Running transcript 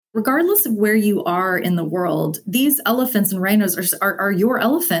Regardless of where you are in the world, these elephants and rhinos are your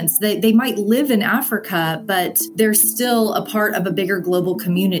elephants. They might live in Africa, but they're still a part of a bigger global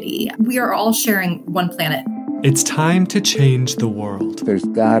community. We are all sharing one planet. It's time to change the world. There's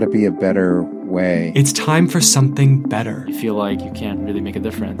got to be a better way. It's time for something better. You feel like you can't really make a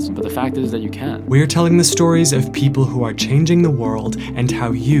difference, but the fact is that you can. We're telling the stories of people who are changing the world and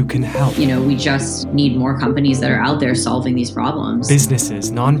how you can help. We just need more companies that are out there solving these problems.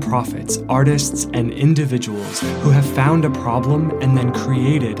 Businesses, nonprofits, artists, and individuals who have found a problem and then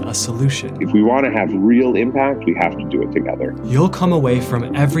created a solution. If we want to have real impact, we have to do it together. You'll come away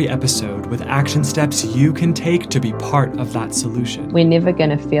from every episode with action steps you can take to be part of that solution. We're never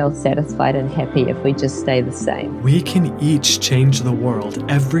going to feel satisfied and happy if we just stay the same. We can each change the world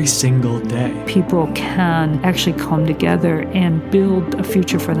every single day. People can actually come together and build a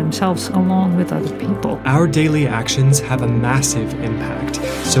future for themselves along with other people. Our daily actions have a massive impact.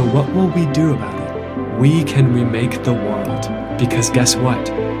 So what will we do about it? We can remake the world. Because guess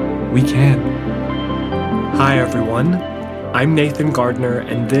what? We can. Hi everyone. I'm Nathan Gardner,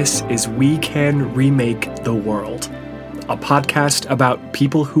 and this is We Can Remake the World, a podcast about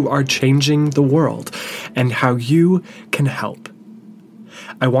people who are changing the world and how you can help.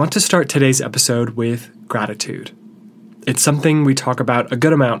 I want to start today's episode with gratitude. It's something we talk about a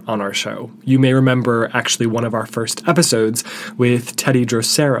good amount on our show. You may remember actually one of our first episodes with Teddy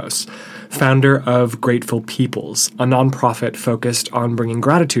Droseros, founder of Grateful Peoples, a nonprofit focused on bringing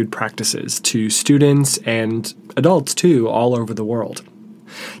gratitude practices to students and adults too all over the world.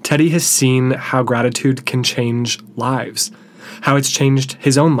 Teddy has seen how gratitude can change lives, how it's changed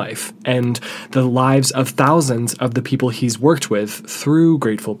his own life and the lives of thousands of the people he's worked with through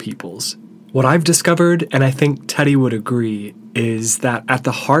Grateful Peoples. What I've discovered, and I think Teddy would agree, is that at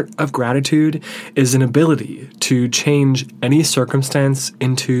the heart of gratitude is an ability to change any circumstance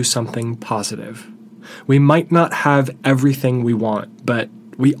into something positive. We might not have everything we want, but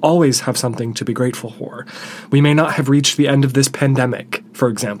we always have something to be grateful for. We may not have reached the end of this pandemic, for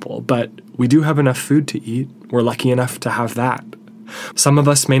example, but we do have enough food to eat. We're lucky enough to have that. Some of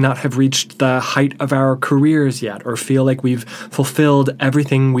us may not have reached the height of our careers yet or feel like we've fulfilled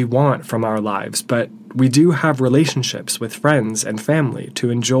everything we want from our lives, but we do have relationships with friends and family to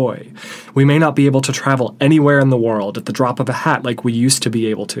enjoy. We may not be able to travel anywhere in the world at the drop of a hat like we used to be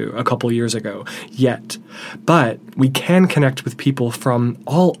able to a couple years ago yet, but we can connect with people from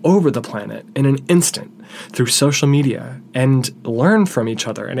all over the planet in an instant through social media and learn from each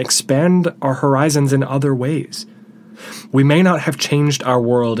other and expand our horizons in other ways. We may not have changed our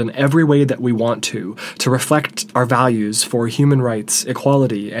world in every way that we want to reflect our values for human rights,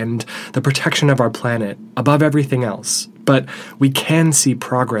 equality, and the protection of our planet above everything else, but we can see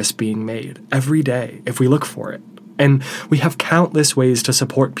progress being made every day if we look for it. And we have countless ways to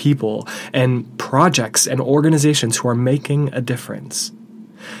support people and projects and organizations who are making a difference.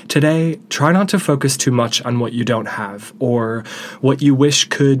 Today, try not to focus too much on what you don't have or what you wish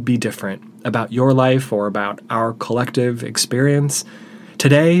could be different about your life or about our collective experience.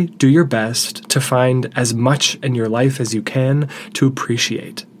 Today, do your best to find as much in your life as you can to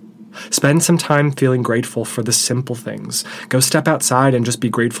appreciate. Spend some time feeling grateful for the simple things. Go step outside and just be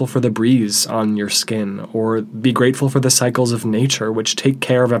grateful for the breeze on your skin, or be grateful for the cycles of nature which take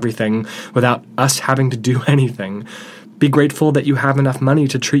care of everything without us having to do anything. Be grateful that you have enough money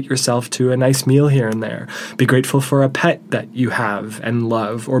to treat yourself to a nice meal here and there. Be grateful for a pet that you have and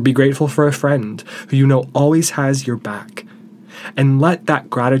love, or be grateful for a friend who you know always has your back. And let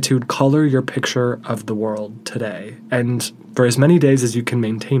that gratitude color your picture of the world today, and for as many days as you can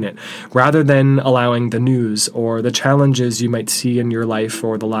maintain it, rather than allowing the news or the challenges you might see in your life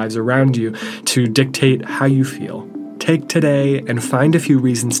or the lives around you to dictate how you feel. Take today and find a few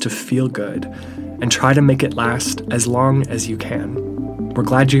reasons to feel good, and try to make it last as long as you can. We're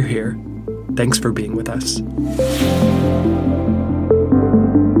glad you're here. Thanks for being with us.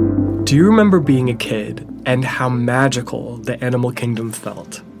 Do you remember being a kid and how magical the animal kingdom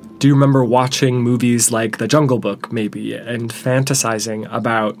felt? Do you remember watching movies like The Jungle Book, maybe, and fantasizing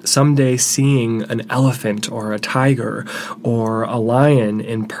about someday seeing an elephant or a tiger or a lion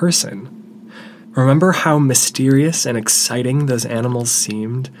in person? Remember how mysterious and exciting those animals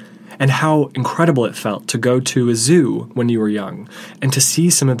seemed? And how incredible it felt to go to a zoo when you were young and to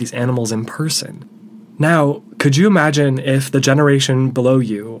see some of these animals in person. Now, could you imagine if the generation below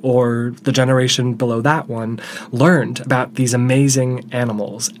you or the generation below that one learned about these amazing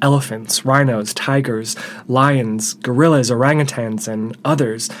animals, elephants, rhinos, tigers, lions, gorillas, orangutans, and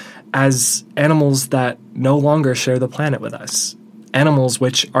others, as animals that no longer share the planet with us, animals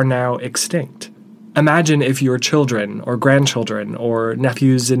which are now extinct? Imagine if your children or grandchildren or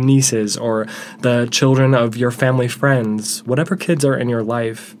nephews and nieces or the children of your family friends, whatever kids are in your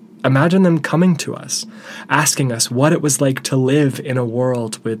life, imagine them coming to us, asking us what it was like to live in a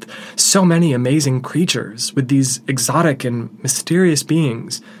world with so many amazing creatures, with these exotic and mysterious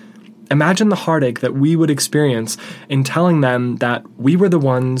beings. Imagine the heartache that we would experience in telling them that we were the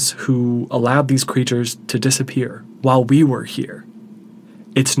ones who allowed these creatures to disappear while we were here.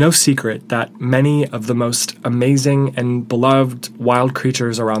 It's no secret that many of the most amazing and beloved wild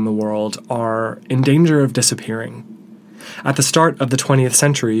creatures around the world are in danger of disappearing. At the start of the 20th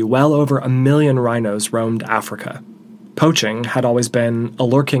century, well over 1 million rhinos roamed Africa. Poaching had always been a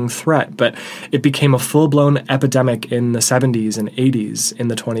lurking threat, but it became a full-blown epidemic in the 70s and 80s in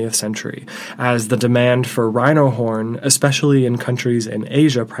the 20th century, as the demand for rhino horn, especially in countries in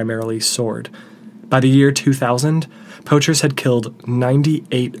Asia, primarily soared. By the year 2000, poachers had killed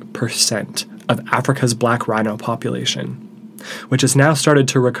 98% of Africa's black rhino population, which has now started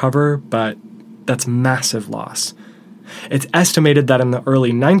to recover, but that's massive loss. It's estimated that in the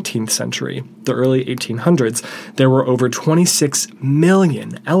early 19th century, the early 1800s, there were over 26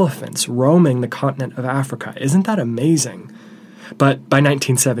 million elephants roaming the continent of Africa. Isn't that amazing? But by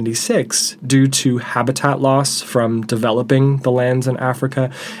 1976, due to habitat loss from developing the lands in Africa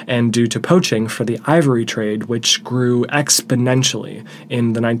and due to poaching for the ivory trade, which grew exponentially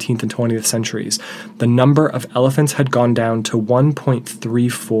in the 19th and 20th centuries, the number of elephants had gone down to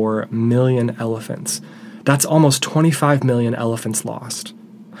 1.34 million elephants. That's almost 25 million elephants lost.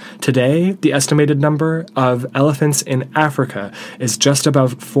 Today, the estimated number of elephants in Africa is just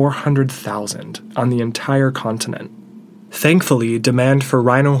above 400,000 on the entire continent. Thankfully, demand for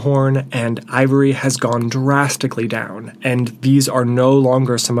rhino horn and ivory has gone drastically down, and these are no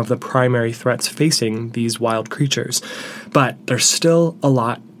longer some of the primary threats facing these wild creatures. But there's still a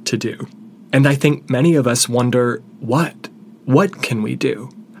lot to do. And I think many of us wonder, what? What can we do?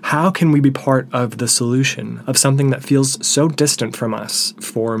 How can we be part of the solution of something that feels so distant from us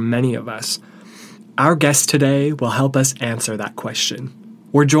for many of us? Our guest today will help us answer that question.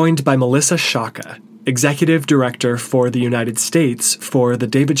 We're joined by Melissa Shaka, Executive Director for the United States for the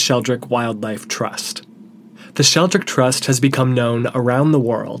David Sheldrick Wildlife Trust. The Sheldrick Trust has become known around the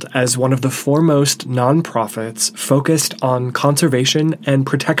world as one of the foremost nonprofits focused on conservation and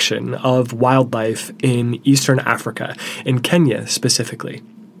protection of wildlife in Eastern Africa, in Kenya specifically.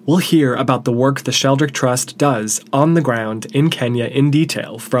 We'll hear about the work the Sheldrick Trust does on the ground in Kenya in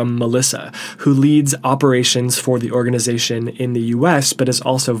detail from Melissa, who leads operations for the organization in the U.S., but is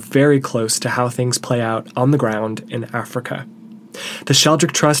also very close to how things play out on the ground in Africa. The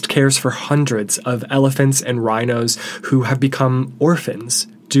Sheldrick Trust cares for hundreds of elephants and rhinos who have become orphans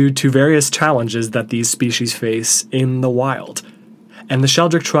due to various challenges that these species face in the wild. And the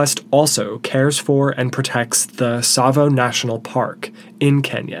Sheldrick Trust also cares for and protects the Tsavo National Park in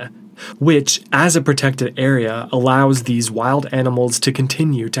Kenya, which, as a protected area, allows these wild animals to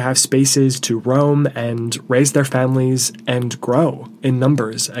continue to have spaces to roam and raise their families and grow in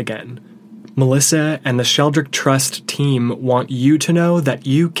numbers again. Melissa and the Sheldrick Trust team want you to know that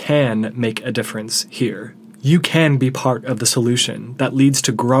you can make a difference here. You can be part of the solution that leads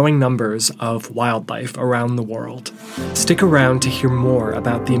to growing numbers of wildlife around the world. Stick around to hear more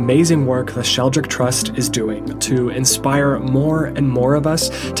about the amazing work the Sheldrick Trust is doing to inspire more and more of us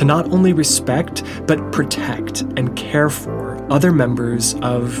to not only respect, but protect and care for other members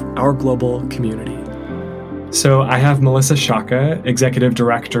of our global community. So I have Melissa Shaka, Executive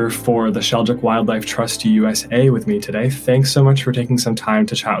Director for the Sheldrick Wildlife Trust USA with me today. Thanks so much for taking some time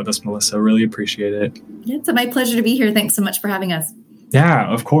to chat with us, Melissa. Really appreciate it. It's my pleasure to be here. Thanks so much for having us.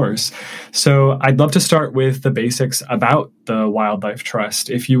 Yeah, of course. So I'd love to start with the basics about the Wildlife Trust.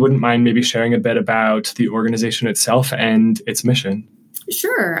 If you wouldn't mind maybe sharing a bit about the organization itself and its mission.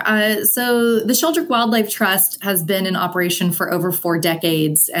 Sure. So the Sheldrick Wildlife Trust has been in operation for over 4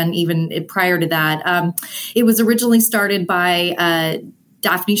 decades, and even prior to that. It was originally started by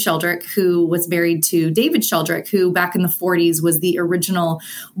Daphne Sheldrick, who was married to David Sheldrick, who back in the 40s was the original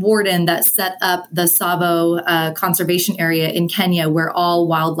warden that set up the Tsavo conservation area in Kenya, where all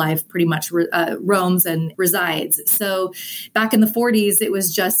wildlife pretty much roams and resides. So back in the 40s, it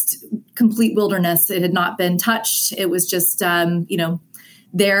was just complete wilderness. It had not been touched. It was just,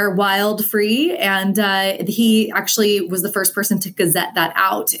 they're wild free. And he actually was the first person to gazette that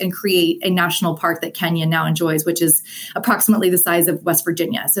out and create a national park that Kenya now enjoys, which is approximately the size of West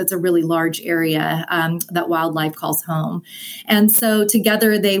Virginia. So it's a really large area that wildlife calls home. And so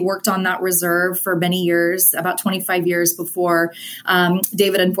together they worked on that reserve for many years, about 25 years before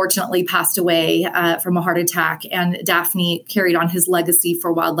David unfortunately passed away from a heart attack. And Daphne carried on his legacy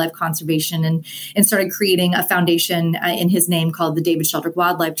for wildlife conservation and started creating a foundation in his name called the David Sheldrick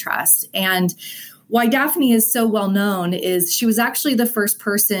Wildlife Trust. And why Daphne is so well known is she was actually the first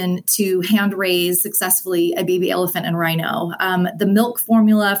person to hand raise successfully a baby elephant and rhino. The milk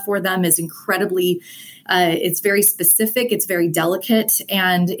formula for them is incredibly it's very specific, it's very delicate,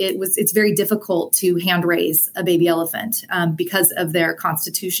 and it's very difficult to hand raise a baby elephant because of their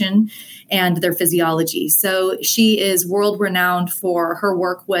constitution and their physiology. So she is world renowned for her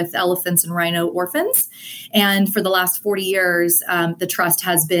work with elephants and rhino orphans. And for the last 40 years, the trust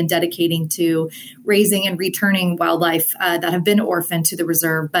has been dedicating to raising and returning wildlife that have been orphaned to the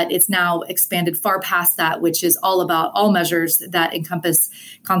reserve, but it's now expanded far past that, which is all about all measures that encompass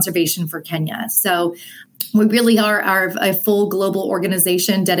conservation for Kenya. So we really are a full global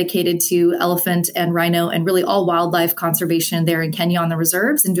organization dedicated to elephant and rhino and really all wildlife conservation there in Kenya on the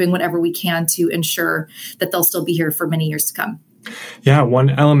reserves, and doing whatever we can to ensure that they'll still be here for many years to come. Yeah, one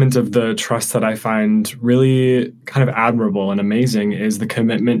element of the trust that I find really kind of admirable and amazing is the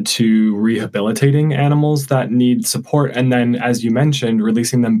commitment to rehabilitating animals that need support. And then, as you mentioned,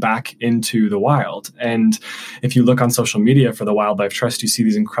 releasing them back into the wild. And if you look on social media for the Wildlife Trust, you see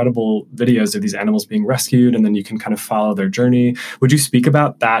these incredible videos of these animals being rescued, and then you can kind of follow their journey. Would you speak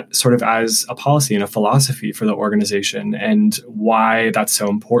about that sort of as a policy and a philosophy for the organization, and why that's so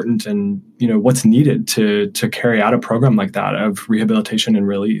important, and what's needed to carry out a program like that of rehabilitation and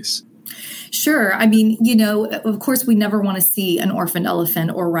release? Sure. I mean, of course, we never want to see an orphaned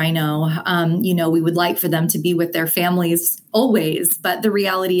elephant or rhino. We would like for them to be with their families always. But the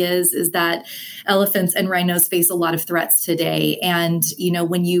reality is that elephants and rhinos face a lot of threats today. And,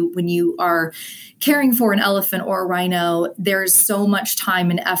 when you are caring for an elephant or a rhino, there's so much time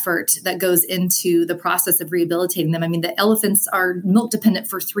and effort that goes into the process of rehabilitating them. I mean, the elephants are milk dependent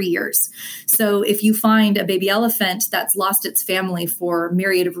for 3 years. So if you find a baby elephant that's lost its family for a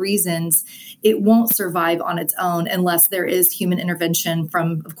myriad of reasons, it won't survive on its own unless there is human intervention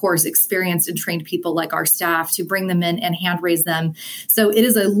from, of course, experienced and trained people like our staff to bring them in and hand raise them. So it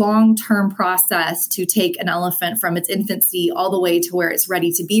is a long-term process to take an elephant from its infancy all the way to where it's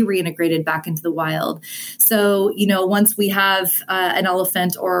ready to be reintegrated back into the wild. So, once we have an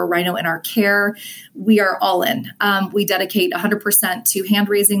elephant or a rhino in our care, we are all in. We dedicate 100% to hand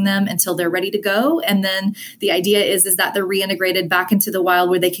raising them until they're ready to go. And then the idea is that they're reintegrated back into the wild,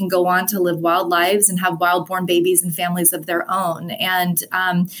 where they can go on to live wild lives and have wild-born babies and families of their own. And,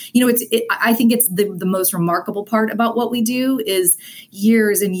 I think it's the most remarkable part about what we do is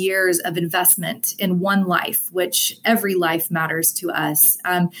years and years of investment in one life, which every life matters to us.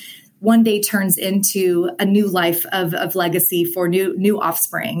 One day turns into a new life of legacy for new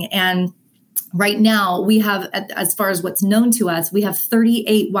offspring. And right now, we have, as far as what's known to us, we have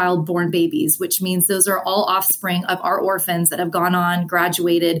 38 wild-born babies, which means those are all offspring of our orphans that have gone on,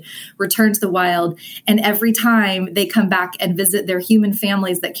 graduated, returned to the wild. And every time they come back and visit their human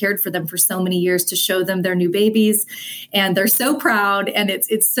families that cared for them for so many years to show them their new babies. And they're so proud. And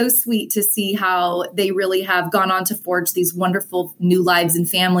it's so sweet to see how they really have gone on to forge these wonderful new lives and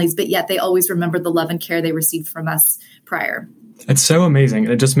families, but yet they always remember the love and care they received from us prior. It's so amazing.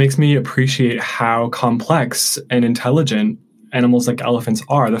 It just makes me appreciate how complex and intelligent animals like elephants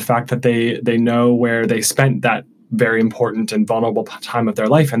are. The fact that they know where they spent that very important and vulnerable time of their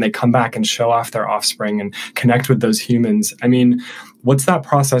life, and they come back and show off their offspring and connect with those humans. I mean, what's that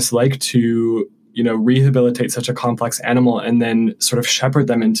process like to rehabilitate such a complex animal and then sort of shepherd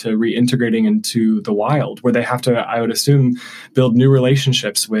them into reintegrating into the wild, where they have to, I would assume, build new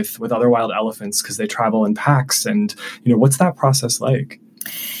relationships with other wild elephants because they travel in packs. And, what's that process like?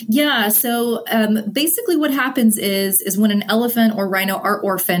 Yeah. So basically what happens is when an elephant or rhino are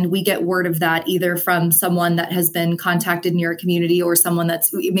orphaned, we get word of that either from someone that has been contacted near a community or someone that's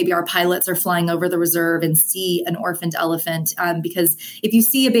maybe our pilots are flying over the reserve and see an orphaned elephant. Because if you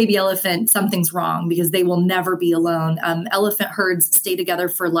see a baby elephant, something's wrong because they will never be alone. Elephant herds stay together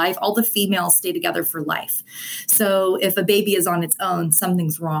for life. All the females stay together for life. So if a baby is on its own,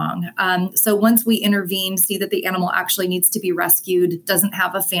 something's wrong. So once we intervene, see that the animal actually needs to be rescued, doesn't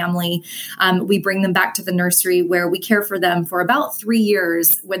have a family, we bring them back to the nursery where we care for them for about 3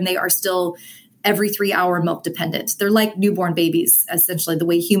 years when they are still every 3 hour milk dependent. They're like newborn babies, essentially, the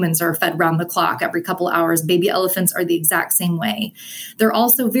way humans are fed round the clock every couple hours. Baby elephants are the exact same way. They're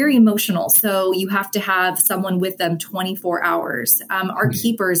also very emotional. So you have to have someone with them 24 hours. Our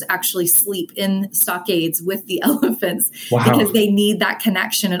keepers actually sleep in stockades with the elephants because they need that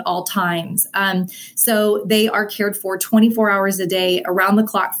connection at all times. So they are cared for 24 hours a day, around the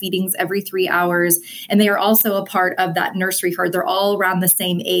clock feedings every 3 hours. And they are also a part of that nursery herd. They're all around the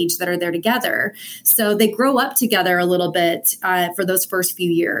same age that are there together. So they grow up together a little bit for those first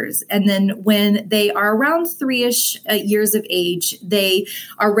few years. And then when they are around 3-ish years of age, they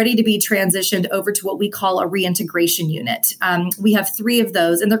are ready to be transitioned over to what we call a reintegration unit. We have 3 of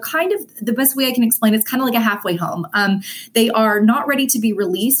those, and they're kind of, the best way I can explain, it's kind of like a halfway home. They are not ready to be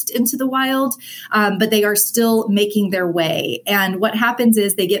released into the wild, but they are still making their way. And what happens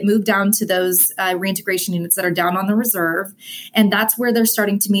is they get moved down to those reintegration units that are down on the reserve. And that's where they're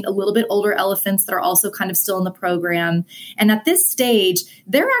starting to meet a little bit older elephants that are also kind of still in the program. And at this stage,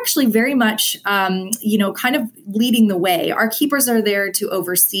 they're actually very much, kind of leading the way. Our keepers are there to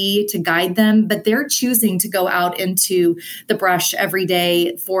oversee, to guide them, but they're choosing to go out into the brush every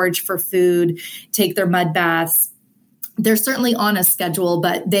day, forage for food, take their mud baths. They're certainly on a schedule,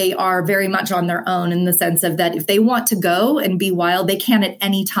 but they are very much on their own in the sense of that if they want to go and be wild, they can at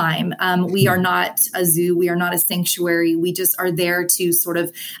any time. We are not a zoo. We are not a sanctuary. We just are there to sort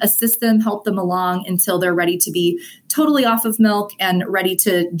of assist them, help them along until they're ready to be totally off of milk and ready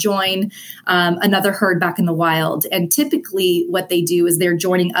to join another herd back in the wild. And typically what they do is they're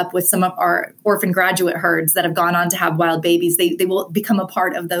joining up with some of our orphan graduate herds that have gone on to have wild babies. They will become a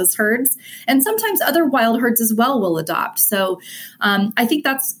part of those herds. And sometimes other wild herds as well will adopt. So I think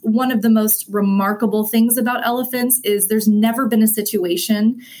that's one of the most remarkable things about elephants is there's never been a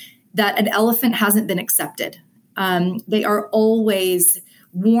situation that an elephant hasn't been accepted. They are always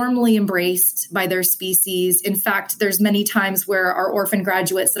warmly embraced by their species. In fact, there's many times where our orphan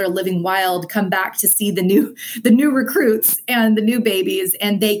graduates that are living wild come back to see the new recruits and the new babies,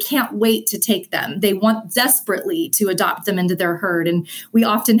 and they can't wait to take them. They want desperately to adopt them into their herd. And we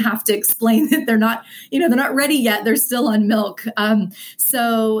often have to explain that they're not ready yet. They're still on milk.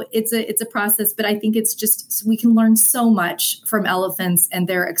 So it's a process, but I think it's just, we can learn so much from elephants and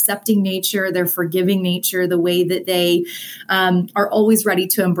their accepting nature, their forgiving nature, the way that they are always ready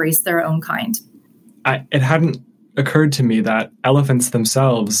to embrace their own kind. It hadn't occurred to me that elephants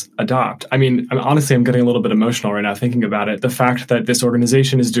themselves adopt. I mean, honestly, I'm getting a little bit emotional right now thinking about it. The fact that this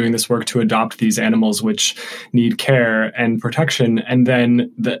organization is doing this work to adopt these animals which need care and protection, and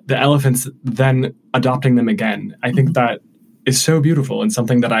then the elephants then adopting them again. I think that is so beautiful and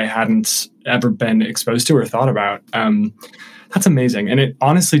something that I hadn't ever been exposed to or thought about. That's amazing. And it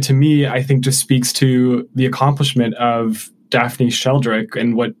honestly, to me, I think just speaks to the accomplishment of Daphne Sheldrick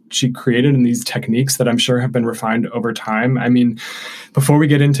and what she created in these techniques that I'm sure have been refined over time. I mean, before we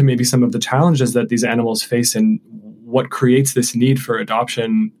get into maybe some of the challenges that these animals face and what creates this need for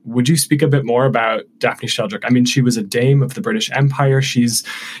adoption, would you speak a bit more about Daphne Sheldrick? I mean, she was a dame of the British Empire. She's,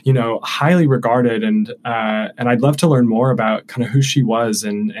 highly regarded, and I'd love to learn more about kind of who she was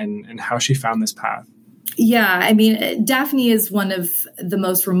and how she found this path. Yeah, I mean, Daphne is one of the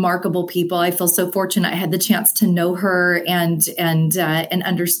most remarkable people. I feel so fortunate I had the chance to know her and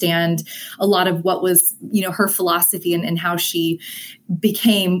understand a lot of what was, her philosophy and how she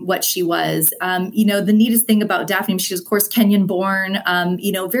became what she was. The neatest thing about Daphne, she was, of course, Kenyan born,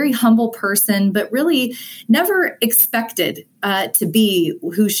 very humble person, but really never expected to be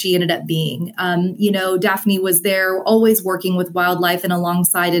who she ended up being. Daphne was there always working with wildlife and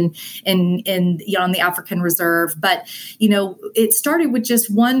alongside on the African reserve. But, it started with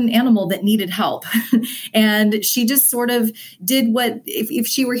just one animal that needed help. And she just sort of did what, if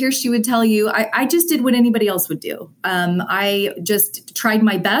she were here, she would tell you, I just did what anybody else would do. I just tried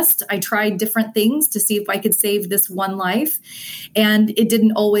my best. I tried different things to see if I could save this one life. And it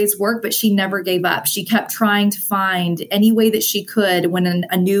didn't always work, but she never gave up. She kept trying to find any way that she could when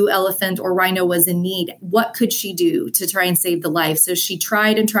a new elephant or rhino was in need. What could she do to try and save the life? So she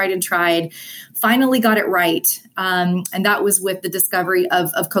tried and tried and tried, finally got it right. And that was with the discovery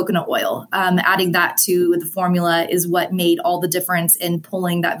of coconut oil. Adding that to the formula is what made all the difference in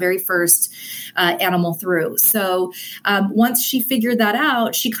pulling that very first animal through. So once she figured that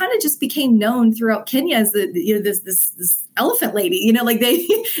out, she kind of just became known throughout Kenya as this elephant lady,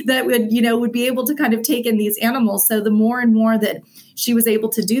 that would be able to kind of take in these animals. So the more and more that she was able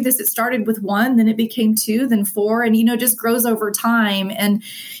to do this, it started with one, then it became 2, then 4, and, just grows over time. And,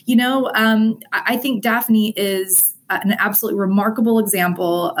 I think Daphne is an absolutely remarkable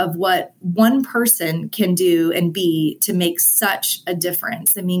example of what one person can do and be to make such a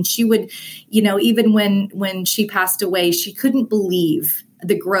difference. I mean, she would, even when she passed away, she couldn't believe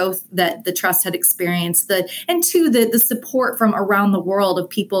the growth that the trust had experienced, the support from around the world of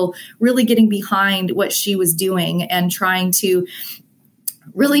people really getting behind what she was doing and trying to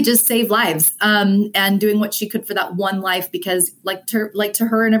really just save lives, and doing what she could for that one life, because like to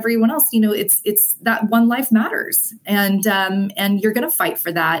her and everyone else, it's that one life matters, and you're going to fight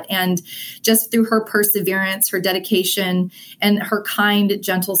for that. And just through her perseverance, her dedication, and her kind,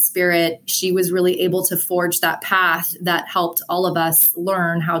 gentle spirit, she was really able to forge that path that helped all of us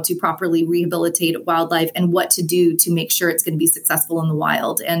learn how to properly rehabilitate wildlife and what to do to make sure it's going to be successful in the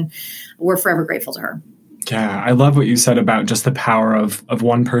wild. And we're forever grateful to her. Yeah, I love what you said about just the power of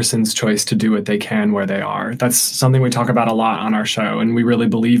one person's choice to do what they can where they are. That's something we talk about a lot on our show. And we really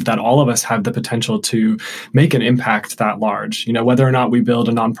believe that all of us have the potential to make an impact that large. Whether or not we build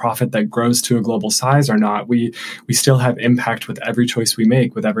a nonprofit that grows to a global size or not, we still have impact with every choice we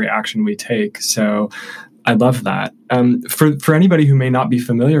make, with every action we take. So I love that. For anybody who may not be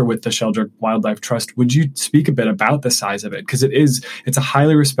familiar with the Sheldrick Wildlife Trust, would you speak a bit about the size of it? Because it's a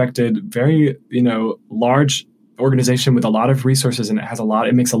highly respected, very, large organization with a lot of resources, and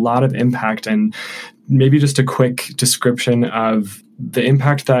it makes a lot of impact. And maybe just a quick description of the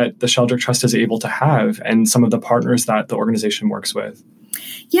impact that the Sheldrick Trust is able to have and some of the partners that the organization works with.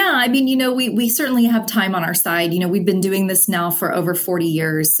 Yeah, I mean, we certainly have time on our side. We've been doing this now for over 40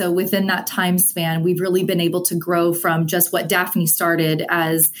 years. So within that time span, we've really been able to grow from just what Daphne started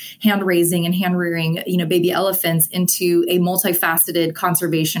as hand raising and hand rearing, baby elephants, into a multifaceted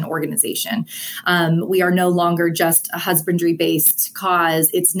conservation organization. We are no longer just a husbandry based cause.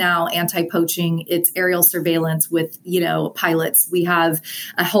 It's now anti-poaching. It's aerial surveillance with, pilots. We have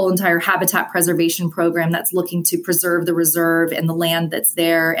a whole entire habitat preservation program that's looking to preserve the reserve and the land that's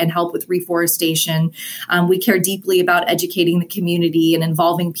there and help with reforestation. We care deeply about educating the community and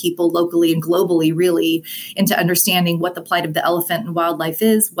involving people locally and globally, really, into understanding what the plight of the elephant and wildlife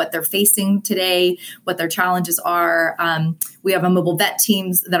is, what they're facing today, what their challenges are. We have a mobile vet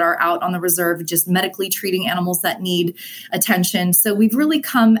teams that are out on the reserve, just medically treating animals that need attention. So we've really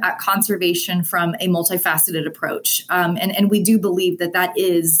come at conservation from a multifaceted approach. And we do believe that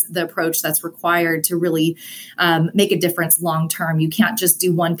is the approach that's required to really make a difference long term. You can't just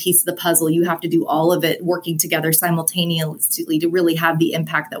do one piece of the puzzle. You have to do all of it working together simultaneously to really have the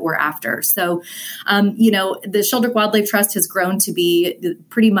impact that we're after. So, the Sheldrick Wildlife Trust has grown to be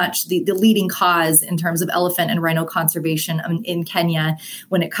pretty much the leading cause in terms of elephant and rhino conservation in Kenya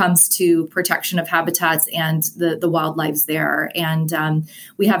when it comes to protection of habitats and the wildlife there. And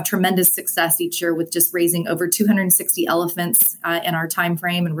we have tremendous success each year with just raising over 260 elephants in our time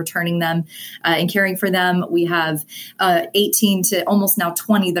frame and returning them and caring for them. We have 18 to almost now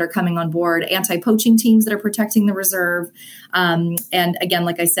 20 that are coming on board, anti-poaching teams that are protecting the reserve. And again,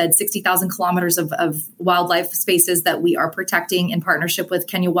 like I said, 60,000 kilometers of wildlife spaces that we are protecting in partnership with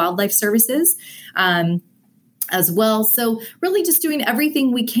Kenya Wildlife Services as well. So really just doing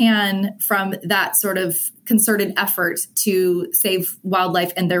everything we can from that sort of concerted effort to save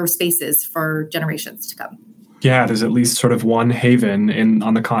wildlife and their spaces for generations to come. Yeah, there's at least sort of one haven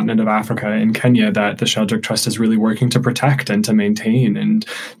on the continent of Africa in Kenya that the Sheldrick Trust is really working to protect and to maintain and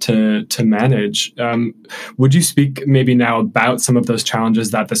to manage. Would you speak maybe now about some of those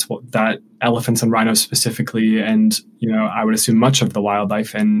challenges that elephants and rhinos specifically, and I would assume much of the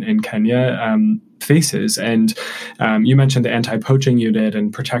wildlife in Kenya faces? And you mentioned the anti-poaching unit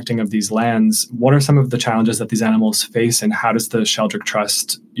and protecting of these lands. What are some of the challenges that these animals face, and how does the Sheldrick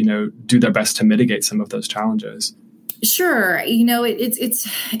Trust, do their best to mitigate some of those challenges? Sure.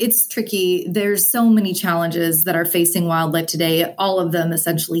 It's tricky. There's so many challenges that are facing wildlife today, all of them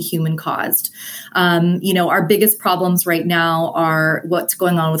essentially human caused. Our biggest problems right now are what's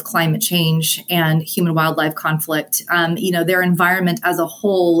going on with climate change and human wildlife conflict. Their environment as a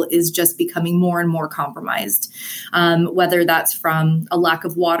whole is just becoming more and more compromised, whether that's from a lack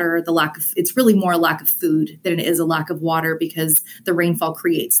of water, it's really more a lack of food than it is a lack of water, because the rainfall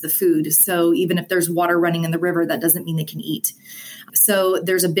creates the food. So even if there's water running in the river, that doesn't mean they can eat. So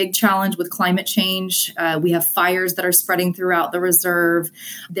there's a big challenge with climate change. We have fires that are spreading throughout the reserve.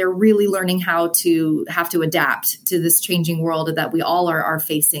 They're really learning how to have to adapt to this changing world that we all are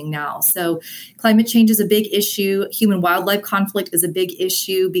facing now. So climate change is a big issue. Human wildlife conflict is a big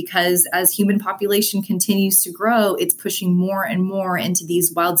issue, because as human population continues to grow, it's pushing more and more into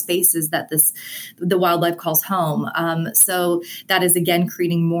these wild spaces that the wildlife calls home. So that is, again,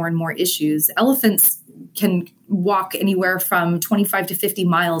 creating more and more issues. Elephants can walk anywhere from 25 to 50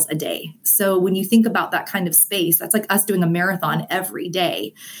 miles a day. So when you think about that kind of space, that's like us doing a marathon every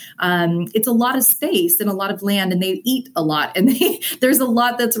day. It's a lot of space and a lot of land, and they eat a lot, and there's a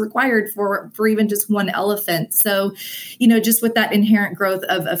lot that's required for even just one elephant. So, just with that inherent growth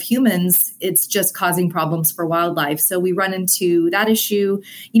of humans, it's just causing problems for wildlife. So we run into that issue.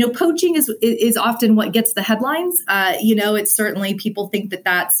 Poaching is often what gets the headlines. It's certainly, people think that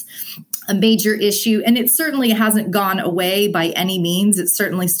that's a major issue, and it certainly hasn't gone away by any means. It's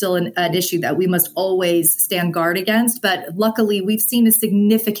certainly still an issue that we must always stand guard against. But luckily, we've seen a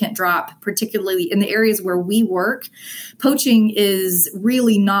significant drop, particularly in the areas where we work. Poaching is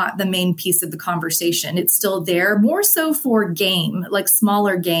really not the main piece of the conversation. It's still there, more so for game, like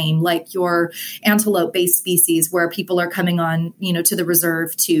smaller game, like your antelope-based species, where people are coming on, to the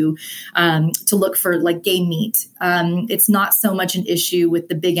reserve to look for like game meat. It's not so much an issue with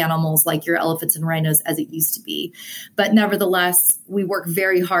the big animals like your elephants and rhinos as it used to be. But nevertheless, we work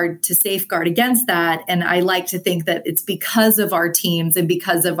very hard to safeguard against that. And I like to think that it's because of our teams and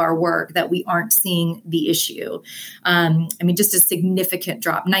because of our work that we aren't seeing the issue. Just a significant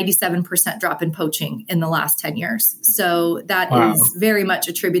drop, 97% drop in poaching in the last 10 years. So that is very much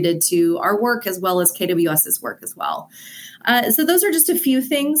attributed to our work as well as KWS's work as well. So those are just a few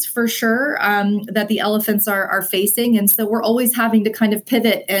things for sure that the elephants are facing. And so we're always having to kind of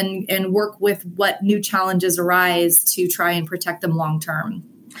pivot and work with what new challenges arise to try and protect them long term.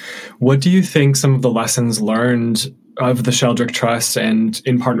 What do you think some of the lessons learned of the Sheldrick Trust and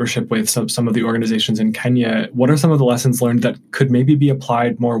in partnership with some of the organizations in Kenya, what are some of the lessons learned that could maybe be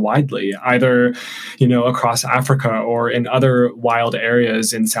applied more widely, either, across Africa or in other wild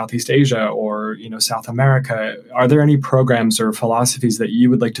areas in Southeast Asia or, South America? Are there any programs or philosophies that you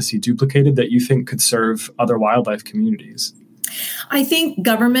would like to see duplicated that you think could serve other wildlife communities? I think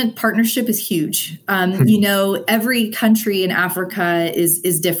government partnership is huge. Every country in Africa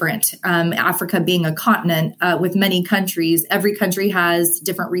is different. Africa being a continent with many countries, every country has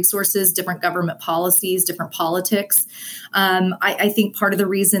different resources, different government policies, different politics. I think part of the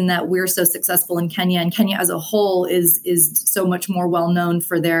reason that we're so successful in Kenya, and Kenya as a whole is so much more well known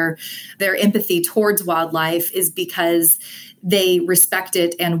for their empathy towards wildlife, is because they respect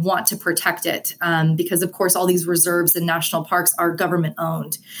it and want to protect it because, of course, all these reserves and national parks are government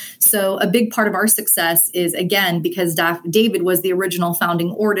owned. So a big part of our success is, again, because David was the original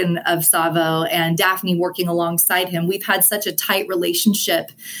founding Orden of Tsavo and Daphne working alongside him. We've had such a tight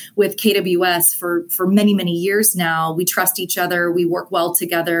relationship with KWS for many, many years now. We trust each other. We work well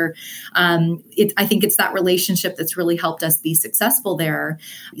together. I think it's that relationship that's really helped us be successful there.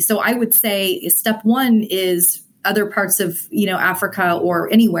 So I would say step one is other parts of, Africa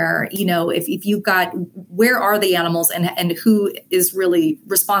or anywhere, if you've got, where are the animals and who is really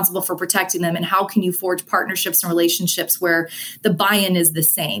responsible for protecting them, and how can you forge partnerships and relationships where the buy-in is the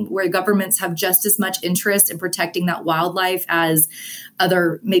same, where governments have just as much interest in protecting that wildlife as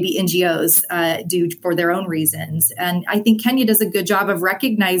other maybe NGOs do for their own reasons. And I think Kenya does a good job of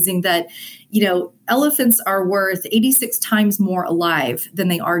recognizing that, elephants are worth 86 times more alive than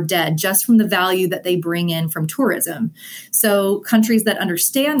they are dead, just from the value that they bring in from tourism. So countries that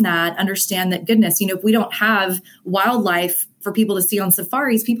understand that, goodness, if we don't have wildlife for people to see on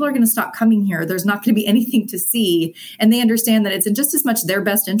safaris, people are going to stop coming here. There's not going to be anything to see. And they understand that it's in just as much their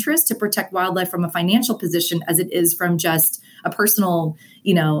best interest to protect wildlife from a financial position as it is from just a personal,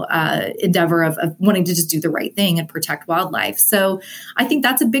 endeavor of wanting to just do the right thing and protect wildlife. So I think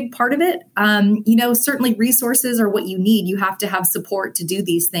that's a big part of it. Certainly resources are what you need. You have to have support to do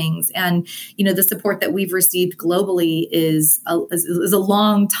these things. And, the support that we've received globally is a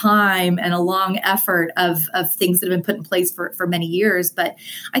long time and a long effort of things that have been put in place for many years. But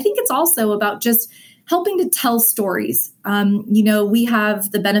I think it's also about just helping to tell stories. We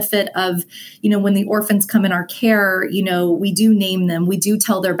have the benefit of, when the orphans come in our care, we do name them, we do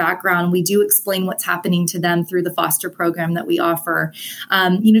tell their background, we do explain what's happening to them through the foster program that we offer,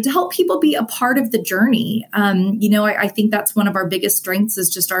 to help people be a part of the journey. I think that's one of our biggest strengths is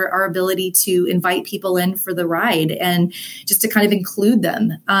just our ability to invite people in for the ride and just to kind of include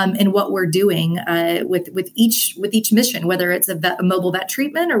them in what we're doing with each mission, whether it's a mobile vet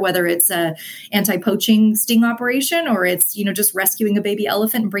treatment or whether it's a anti-poaching sting operation or it's, just rescuing a baby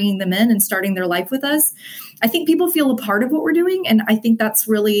elephant and bringing them in and starting their life with us. I think people feel a part of what we're doing. And I think that's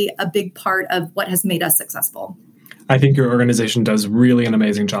really a big part of what has made us successful. I think your organization does really an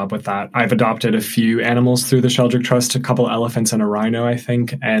amazing job with that. I've adopted a few animals through the Sheldrick Trust, a couple elephants and a rhino, I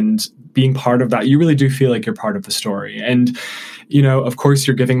think. And being part of that, you really do feel like you're part of the story. And, of course,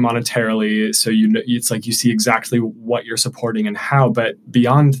 you're giving monetarily. So, it's like you see exactly what you're supporting and how. But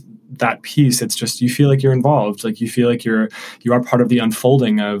beyond that piece. It's just, you feel like you're involved, like you feel like you are part of the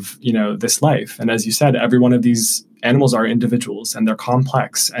unfolding of, this life. And as you said, every one of these animals are individuals, and they're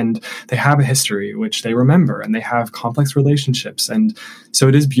complex, and they have a history which they remember, and they have complex relationships. And so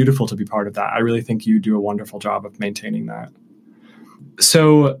it is beautiful to be part of that. I really think you do a wonderful job of maintaining that.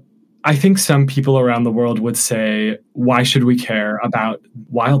 So I think some people around the world would say, why should we care about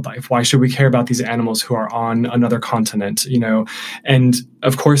wildlife? Why should we care about these animals who are on another continent? And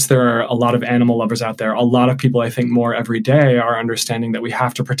of course, there are a lot of animal lovers out there. A lot of people, I think, more every day are understanding that we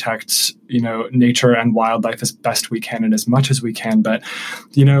have to protect, nature and wildlife as best we can and as much as we can. But,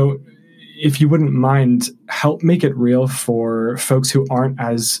 if you wouldn't mind, help make it real for folks who aren't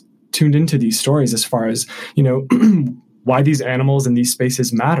as tuned into these stories as far as, why these animals in these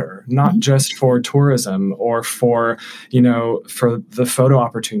spaces matter, not just for tourism or for, for the photo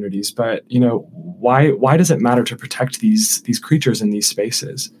opportunities, but, why does it matter to protect these creatures in these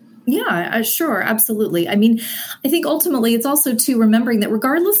spaces? Yeah, sure. Absolutely. I mean, I think ultimately it's also too remembering that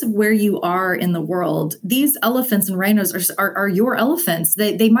regardless of where you are in the world, these elephants and rhinos are your elephants.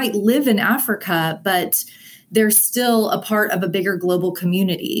 They might live in Africa, but they're still a part of a bigger global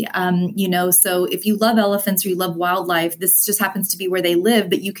community. So if you love elephants or you love wildlife, this just happens to be where they live,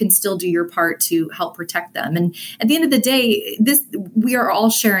 but you can still do your part to help protect them. And at the end of the day, we are all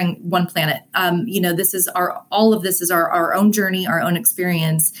sharing one planet. All of this is our own journey, our own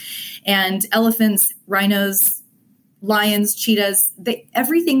experience. And elephants, rhinos, lions, cheetahs,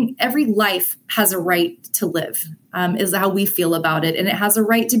 every life has a right to live, is how we feel about it. And it has a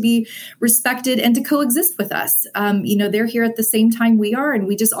right to be respected and to coexist with us. They're here at the same time we are, and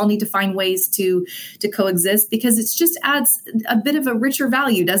we just all need to find ways to coexist, because it just adds a bit of a richer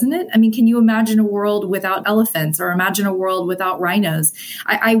value, doesn't it? I mean, can you imagine a world without elephants, or imagine a world without rhinos?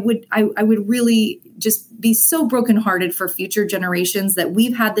 I would really just be so brokenhearted for future generations that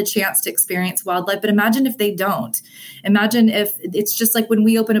we've had the chance to experience wildlife. But imagine if they don't. Imagine if it's just like when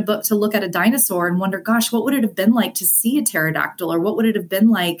we open a book to look at a dinosaur and wonder, gosh, what would it have been like to see a pterodactyl, or what would it have been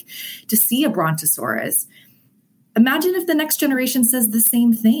like to see a brontosaurus? Imagine if the next generation says the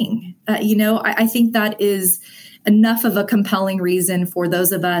same thing. I think that is enough of a compelling reason for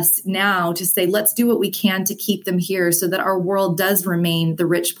those of us now to say, let's do what we can to keep them here so that our world does remain the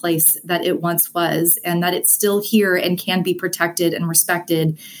rich place that it once was, and that it's still here and can be protected and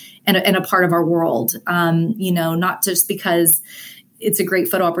respected and a part of our world. Not just because it's a great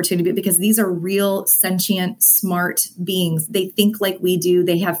photo opportunity, but because these are real, sentient, smart beings. They think like we do.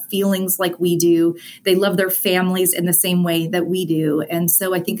 They have feelings like we do. They love their families in the same way that we do. And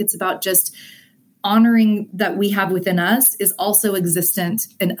so I think it's about just honoring that we have within us is also existent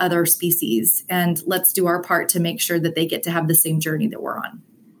in other species. And let's do our part to make sure that they get to have the same journey that we're on.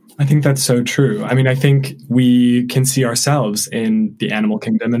 I think that's so true. I mean, I think we can see ourselves in the animal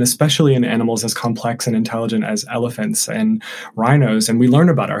kingdom, and especially in animals as complex and intelligent as elephants and rhinos. And we learn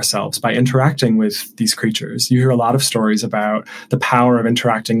about ourselves by interacting with these creatures. You hear a lot of stories about the power of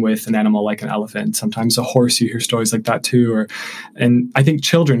interacting with an animal like an elephant. Sometimes a horse, you hear stories like that too. And I think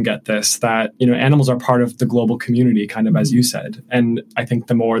children get this, that, animals are part of the global community, kind of as you said. And I think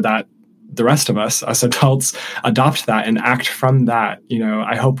the more that the rest of us adults, adopt that and act from that,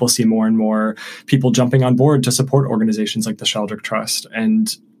 I hope we'll see more and more people jumping on board to support organizations like the Sheldrick Trust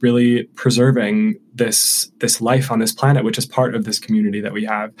and really preserving this life on this planet, which is part of this community that we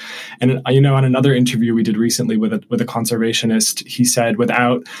have. And, on another interview we did recently with a conservationist, he said,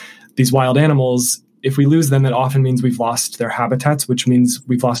 without these wild animals, if we lose them, that often means we've lost their habitats, which means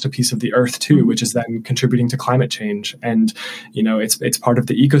we've lost a piece of the earth too, which is then contributing to climate change. And, it's part of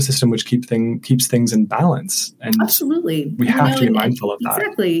the ecosystem which keeps things in balance. And absolutely, we have to be mindful of that.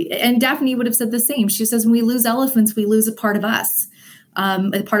 Exactly. And Daphne would have said the same. She says, when we lose elephants, we lose a part of us,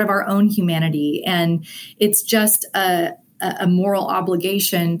 a part of our own humanity. And it's just a moral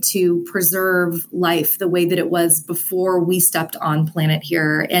obligation to preserve life the way that it was before we stepped on planet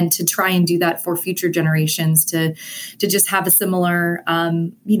here, and to try and do that for future generations to just have a similar,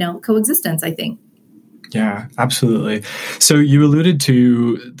 coexistence, I think. Yeah, absolutely. So you alluded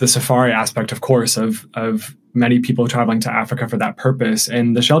to the safari aspect, of course, of many people traveling to Africa for that purpose.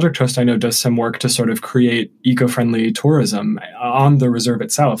 And the Sheldrick Trust, I know, does some work to sort of create eco-friendly tourism on the reserve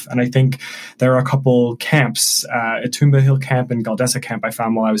itself. And I think there are a couple camps, Etumba Hill Camp and Galdessa Camp, I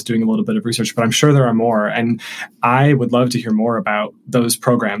found while I was doing a little bit of research, but I'm sure there are more. And I would love to hear more about those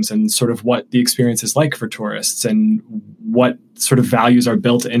programs and sort of what the experience is like for tourists and what sort of values are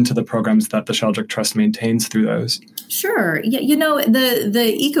built into the programs that the Sheldrick Trust maintains through those. Sure. Yeah,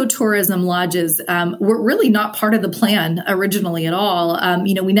 the ecotourism lodges were really not part of the plan originally at all.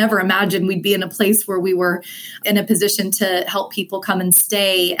 We never imagined we'd be in a place where we were in a position to help people come and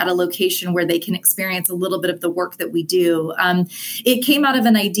stay at a location where they can experience a little bit of the work that we do. It came out of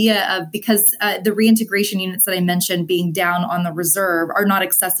an idea of because the reintegration units that I mentioned being down on the reserve are not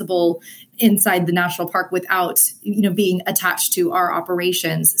accessible inside the national park without, being attached to our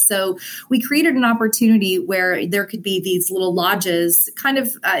operations. So we created an opportunity where there could be these little lodges, kind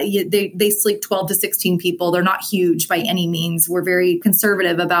of, they sleep 12 to 16 people. They're not huge by any means. We're very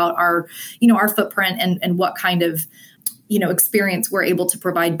conservative about our footprint and what kind of experience we're able to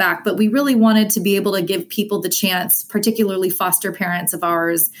provide back. But we really wanted to be able to give people the chance, particularly foster parents of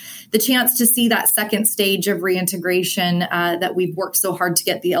ours, the chance to see that second stage of reintegration that we've worked so hard to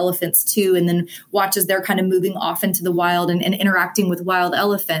get the elephants to, and then watch as they're kind of moving off into the wild and interacting with wild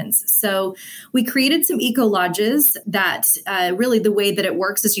elephants. So we created some eco lodges that really the way that it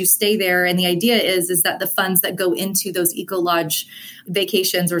works is you stay there. And the idea is that the funds that go into those eco lodge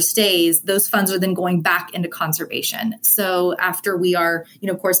vacations or stays, those funds are then going back into conservation. So after we are,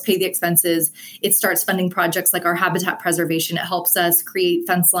 of course, pay the expenses, it starts funding projects like our habitat preservation. It helps us create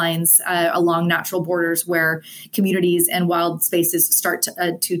fence lines along natural borders where communities and wild spaces start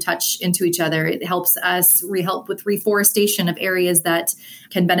to touch into each other. It helps us help with reforestation of areas that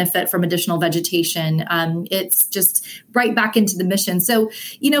can benefit from additional vegetation. It's just right back into the mission. So,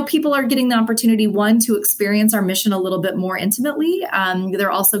 people are getting the opportunity, one, to experience our mission a little bit more intimately.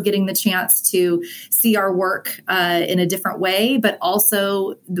 They're also getting the chance to see our work in a different way, but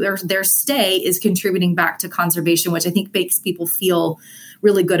also their stay is contributing back to conservation, which I think makes people feel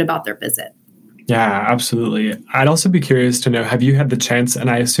really good about their visit. Yeah, absolutely. I'd also be curious to know, have you had the chance, and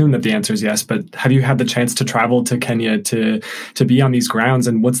I assume that the answer is yes, but have you had the chance to travel to Kenya to be on these grounds?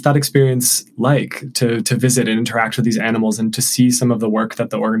 And what's that experience like to visit and interact with these animals and to see some of the work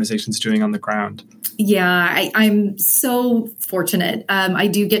that the organization's doing on the ground? Yeah, I'm so fortunate. I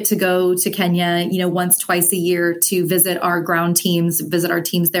do get to go to Kenya, once, twice a year to visit our ground teams, visit our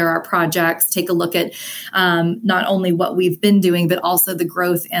teams there, our projects, take a look at not only what we've been doing, but also the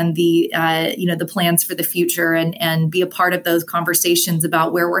growth and the plans for the future and be a part of those conversations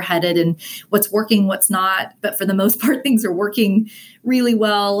about where we're headed and what's working, what's not. But for the most part, things are working really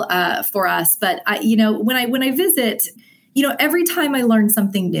well for us. But when I visit, every time I learn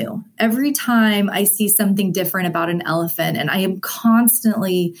something new, every time I see something different about an elephant, and I am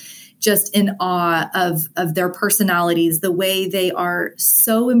constantly just in awe of their personalities, the way they are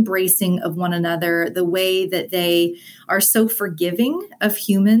so embracing of one another, the way that they are so forgiving of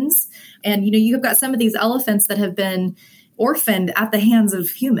humans. And, you've got some of these elephants that have been orphaned at the hands of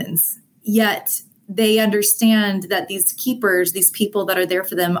humans, yet they understand that these keepers, these people that are there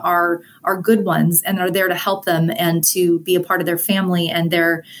for them are good ones and are there to help them and to be a part of their family. And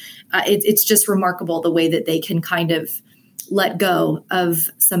it's just remarkable the way that they can kind of let go of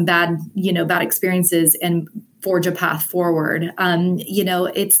some bad experiences and forge a path forward.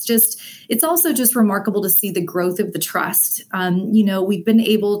 It's also just remarkable to see the growth of the trust. We've been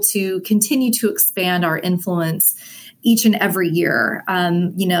able to continue to expand our influence each and every year.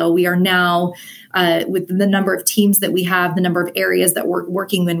 We are now, with the number of teams that we have, the number of areas that we're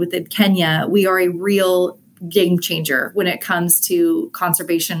working in within Kenya, we are a real game changer when it comes to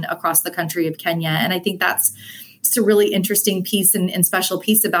conservation across the country of Kenya. And I think that's just a really interesting piece and special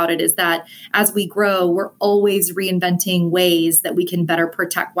piece about it is that as we grow, we're always reinventing ways that we can better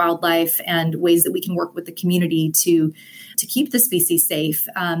protect wildlife and ways that we can work with the community to keep the species safe.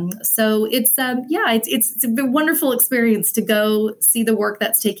 So it's a wonderful experience to go see the work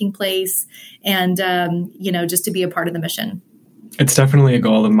that's taking place and, just to be a part of the mission. It's definitely a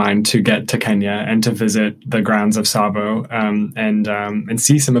goal of mine to get to Kenya and to visit the grounds of Tsavo and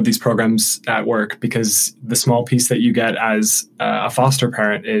see some of these programs at work, because the small piece that you get as a foster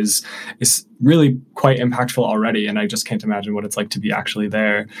parent is really quite impactful already. And I just can't imagine what it's like to be actually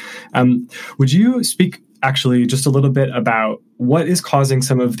there. Would you speak actually just a little bit about what is causing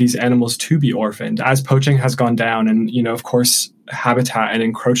some of these animals to be orphaned as poaching has gone down? And, of course, habitat and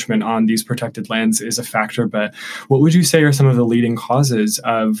encroachment on these protected lands is a factor. But what would you say are some of the leading causes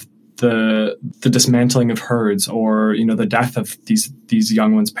of the dismantling of herds or, the death of these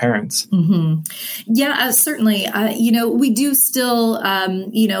young ones' parents? Mm-hmm. Yeah, certainly. We do still,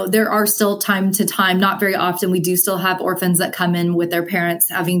 there are still time to time, not very often, we do still have orphans that come in with their parents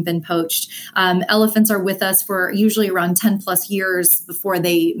having been poached. Elephants are with us for usually around 10 plus years before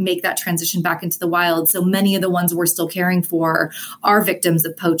they make that transition back into the wild. So many of the ones we're still caring for are victims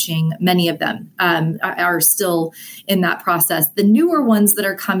of poaching. Many of them are still in that process. The newer ones that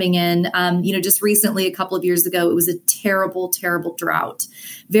are coming in, been, just recently, a couple of years ago, it was a terrible, terrible drought,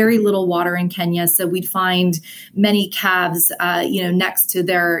 very little water in Kenya. So we'd find many calves, next to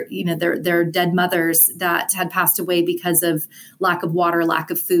their dead mothers that had passed away because of lack of water,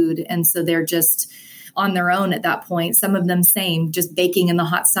 lack of food. And so they're just on their own at that point. Some of them just baking in the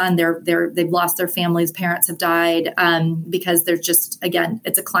hot sun. They've lost their families. Parents have died because they're just, again,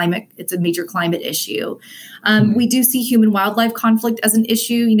 it's a major climate issue. We do see human wildlife conflict as an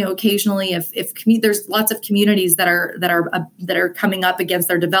issue. Occasionally, if there's lots of communities that are coming up against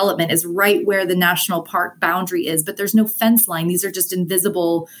their development is right where the national park boundary is, but there's no fence line. These are just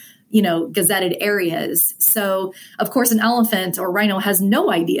invisible gazetted areas. So, of course, an elephant or rhino has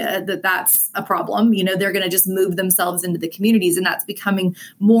no idea that that's a problem. They're going to just move themselves into the communities. And that's becoming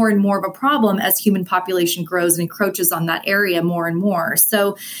more and more of a problem as human population grows and encroaches on that area more and more.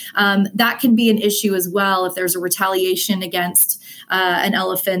 So that can be an issue as well if there's a retaliation against an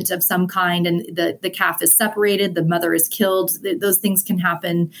elephant of some kind and the calf is separated, the mother is killed. Those things can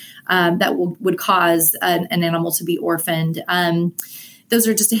happen that would cause an animal to be orphaned. Those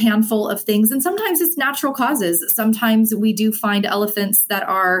are just a handful of things. And sometimes it's natural causes. Sometimes we do find elephants that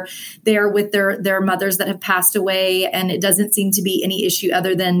are there with their mothers that have passed away, and it doesn't seem to be any issue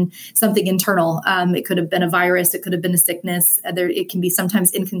other than something internal. It could have been a virus. It could have been a sickness. It can be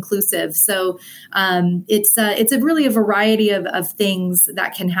sometimes inconclusive. So it's really a variety of things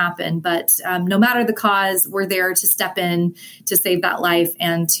that can happen. But no matter the cause, we're there to step in to save that life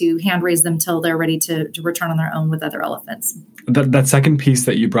and to hand raise them till they're ready to return on their own with other elephants. That second piece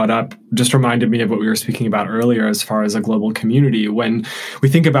that you brought up just reminded me of what we were speaking about earlier as far as a global community. When we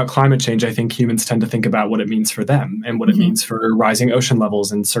think about climate change, I think humans tend to think about what it means for them and what it means for rising ocean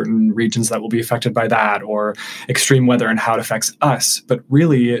levels in certain regions that will be affected by that, or extreme weather and how it affects us. But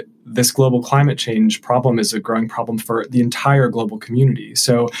really, this global climate change problem is a growing problem for the entire global community.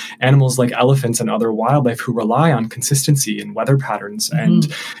 So animals like elephants and other wildlife who rely on consistency in weather patterns.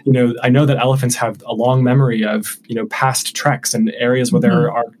 And, I know that elephants have a long memory of, past treks and areas where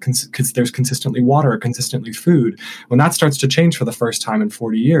there's consistently water, consistently food. When that starts to change for the first time in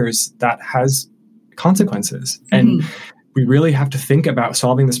 40 years, that has consequences. And we really have to think about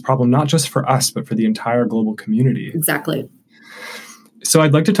solving this problem, not just for us, but for the entire global community. Exactly. So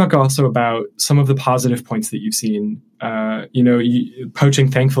I'd like to talk also about some of the positive points that you've seen. Poaching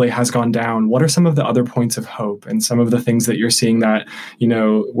thankfully has gone down. What are some of the other points of hope and some of the things that you're seeing that,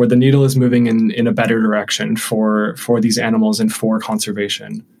 where the needle is moving in a better direction for these animals and for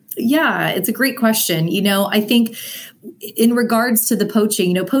conservation? Yeah, it's a great question. I think in regards to the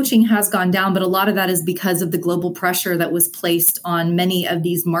poaching, poaching has gone down, but a lot of that is because of the global pressure that was placed on many of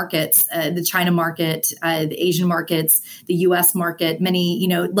these markets, the China market, the Asian markets, the U.S. market, many,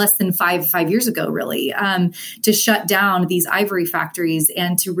 less than five years ago, really, to shut down these ivory factories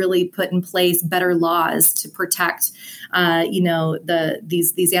and to really put in place better laws to protect,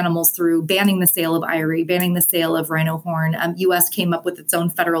 these animals through banning the sale of ivory, banning the sale of rhino horn. U.S. came up with its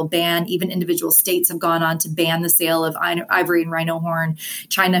own federal ban. Even individual states have gone on to ban the sale of ivory and rhino horn.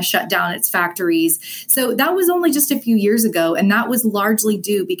 China shut down its factories. So that was only just a few years ago. And that was largely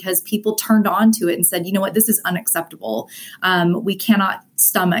due because people turned on to it and said, this is unacceptable. We cannot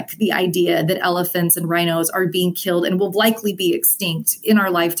stomach the idea that elephants and rhinos are being killed and will likely be extinct in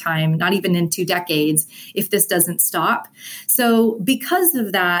our lifetime, not even in 2 decades, if this doesn't stop. So because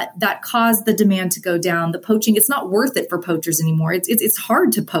of that caused the demand to go down. The poaching, it's not worth it for poachers anymore. It's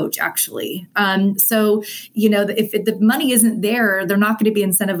hard to poach, actually. So, if the money isn't there, they're not going to be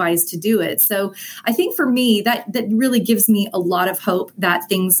incentivized to do it. So I think for me, that really gives me a lot of hope that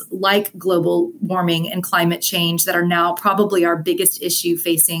things like global warming and climate change that are now probably our biggest issue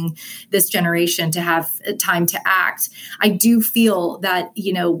facing this generation to have time to act. I do feel that,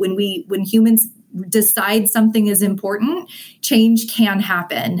 when humans decide something is important, change can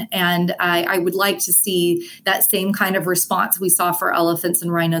happen. And I would like to see that same kind of response we saw for elephants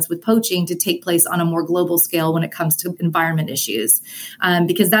and rhinos with poaching to take place on a more global scale when it comes to environment issues,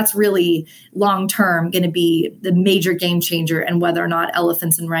 because that's really long-term going to be the major game changer and whether or not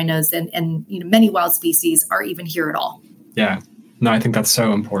elephants and rhinos and many wild species are even here at all. Yeah. No, I think that's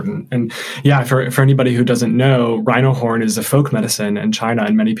so important. And yeah, for anybody who doesn't know, rhino horn is a folk medicine in China,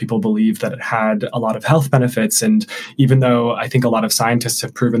 and many people believe that it had a lot of health benefits. And even though I think a lot of scientists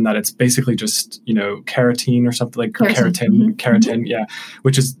have proven that it's basically just, keratin or something like keratin, yeah,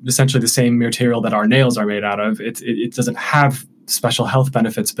 which is essentially the same material that our nails are made out of. It doesn't have special health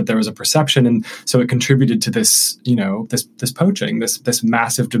benefits, but there was a perception. And so it contributed to this, this poaching, this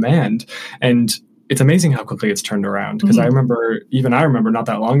massive demand. And it's amazing how quickly it's turned around, because I remember not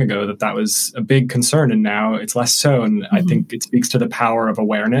that long ago that was a big concern, and now it's less so. And I think it speaks to the power of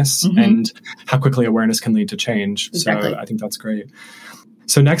awareness and how quickly awareness can lead to change. Exactly. So I think that's great.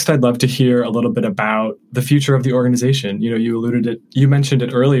 So next, I'd love to hear a little bit about the future of the organization. You mentioned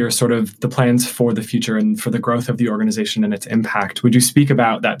it earlier, sort of the plans for the future and for the growth of the organization and its impact. Would you speak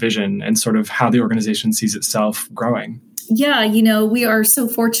about that vision and sort of how the organization sees itself growing? Yeah, we are so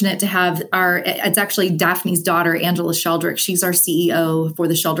fortunate to have it's actually Daphne's daughter, Angela Sheldrick. She's our CEO for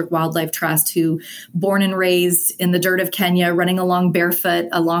the Sheldrick Wildlife Trust, who born and raised in the dirt of Kenya, running along barefoot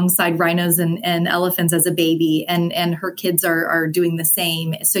alongside rhinos and elephants as a baby. And her kids are doing the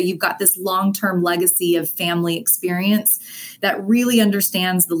same. So you've got this long-term legacy of family experience that really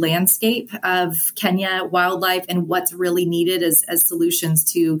understands the landscape of Kenya wildlife and what's really needed as solutions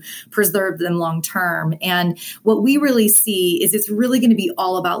to preserve them long term. And what we really see is it's really going to be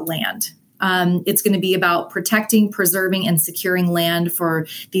all about land. It's going to be about protecting, preserving, and securing land for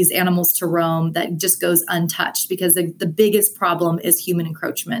these animals to roam that just goes untouched, because the biggest problem is human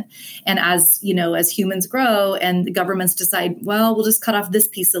encroachment. And as humans grow and the governments decide, well, we'll just cut off this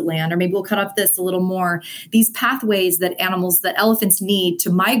piece of land, or maybe we'll cut off this a little more, these pathways that elephants need to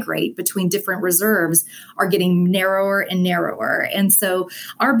migrate between different reserves are getting narrower and narrower. And so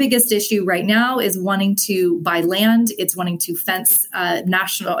our biggest issue right now is wanting to buy land. It's wanting to fence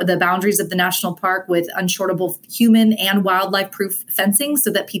the boundaries of the national park with unshortable human and wildlife proof fencing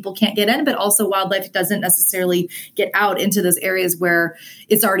so that people can't get in, but also wildlife doesn't necessarily get out into those areas where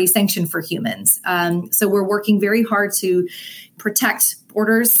it's already sanctioned for humans. So we're working very hard to protect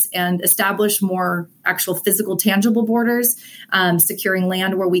borders and establish more actual physical, tangible borders, securing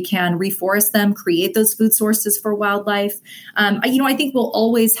land where we can reforest them, create those food sources for wildlife. I think we'll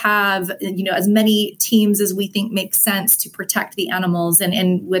always have, as many teams as we think makes sense to protect the animals,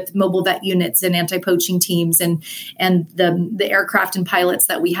 and with mobile vet units and anti-poaching teams and the aircraft and pilots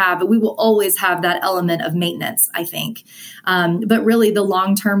that we have, but we will always have that element of maintenance, I think. But really the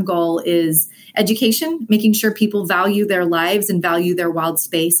long-term goal is education, making sure people value their lives and value their wild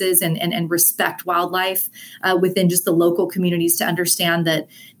spaces and respect wildlife within just the local communities, to understand that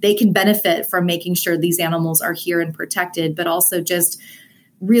they can benefit from making sure these animals are here and protected, but also just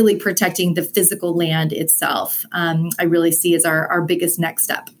really protecting the physical land itself. I really see as our biggest next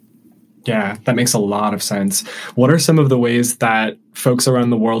step. Yeah, that makes a lot of sense. What are some of the ways that folks around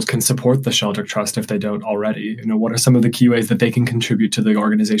the world can support the Sheldrick Trust if they don't already? What are some of the key ways that they can contribute to the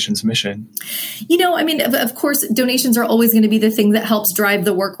organization's mission? Of course, donations are always going to be the thing that helps drive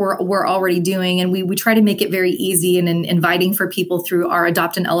the work we're already doing. And we try to make it very easy and inviting for people through our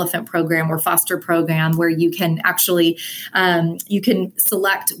Adopt an Elephant program or foster program, where you can actually, you can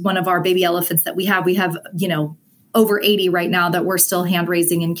select one of our baby elephants that we have. We have, over 80 right now that we're still hand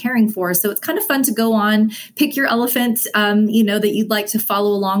raising and caring for. So it's kind of fun to go on, pick your elephant, that you'd like to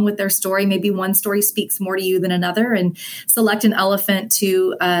follow along with their story. Maybe one story speaks more to you than another, and select an elephant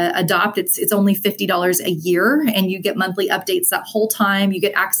to adopt. It's only $50 a year, and you get monthly updates that whole time. You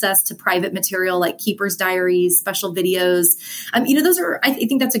get access to private material like keepers' diaries, special videos. I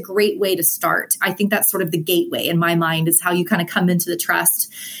think that's a great way to start. I think that's sort of the gateway in my mind, is how you kind of come into the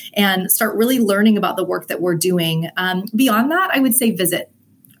trust and start really learning about the work that we're doing. Beyond that, I would say visit.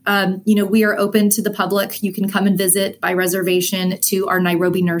 We are open to the public. You can come and visit by reservation to our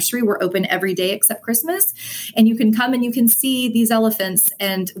Nairobi nursery. We're open every day except Christmas. And you can come and you can see these elephants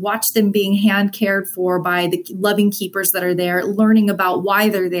and watch them being hand cared for by the loving keepers that are there, learning about why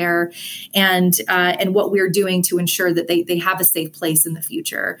they're there and what we're doing to ensure that they have a safe place in the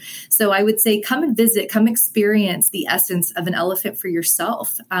future. So I would say come and visit, come experience the essence of an elephant for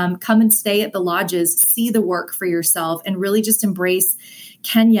yourself. Come and stay at the lodges, see the work for yourself, and really just embrace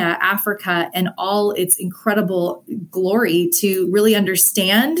Kenya, Africa, and all its incredible glory, to really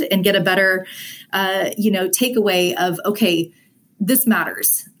understand and get a better, takeaway of, okay, this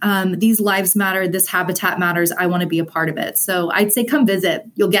matters. These lives matter. This habitat matters. I want to be a part of it. So I'd say come visit.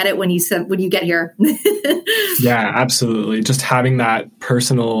 You'll get it when you get here. Yeah, absolutely. Just having that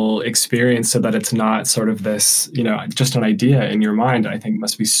personal experience so that it's not sort of this, just an idea in your mind, I think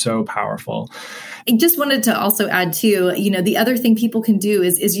must be so powerful. I just wanted to also add too, the other thing people can do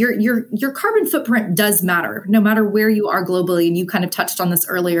is your carbon footprint does matter, no matter where you are globally. And you kind of touched on this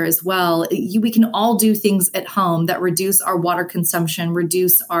earlier as well. We can all do things at home that reduce our water consumption,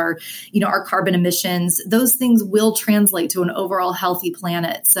 reduce our carbon emissions. Those things will translate to an overall healthier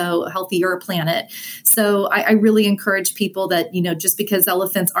planet. So I really encourage people that, just because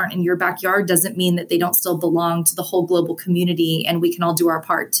elephants aren't in your backyard doesn't mean that they don't still belong to the whole global community, and we can all do our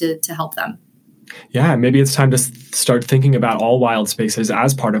part to help them. Yeah, maybe it's time to start thinking about all wild spaces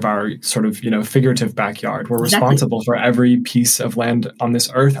as part of our sort of, figurative backyard. We're responsible for every piece of land on this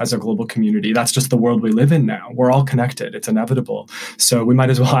earth as a global community. That's just the world we live in now. We're all connected. It's inevitable. So we might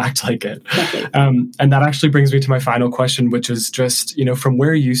as well act like it. Exactly. And that actually brings me to my final question, which is just, from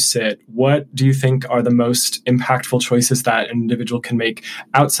where you sit, what do you think are the most impactful choices that an individual can make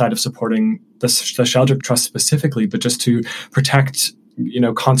outside of supporting the Sheldrick Trust specifically, but just to protect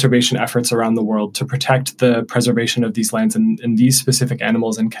conservation efforts around the world, to protect the preservation of these lands and these specific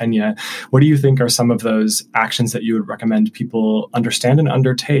animals in Kenya? What do you think are some of those actions that you would recommend people understand and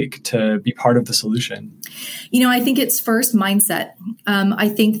undertake to be part of the solution? I think it's first mindset. I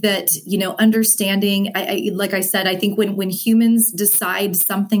think that, understanding, like I said, I think when humans decide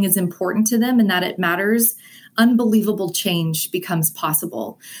something is important to them and that it matters, unbelievable change becomes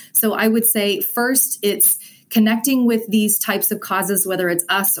possible. So I would say first, it's connecting with these types of causes, whether it's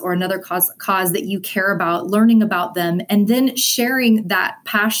us or another cause that you care about, learning about them, and then sharing that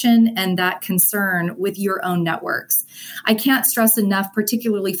passion and that concern with your own networks. I can't stress enough,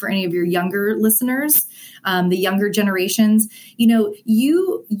 particularly for any of your younger listeners, the younger generations,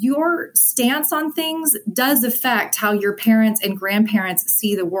 your stance on things does affect how your parents and grandparents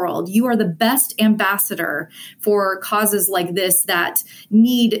see the world. You are the best ambassador for causes like this that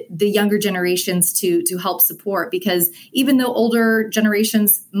need the younger generations to help support, because even though older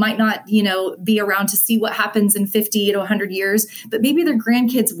generations might not, be around to see what happens in 50 to 100 years, but maybe their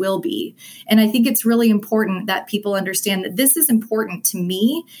grandkids will be. And I think it's really important that people understand that this is important to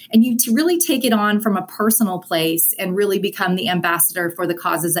me, and you to really take it on from a personal place and really become the ambassador for the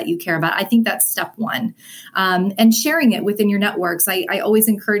causes that you care about. I think that's step one. And sharing it within your networks. I always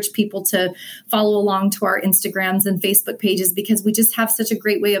encourage people to follow along to our Instagrams and Facebook pages, because we just have such a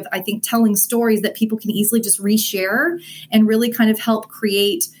great way of, I think, telling stories that people can easily just reshare and really kind of help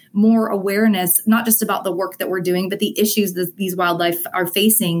create more awareness, not just about the work that we're doing, but the issues that these wildlife are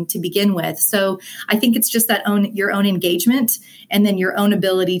facing to begin with. So I think it's just that your own engagement, and then your own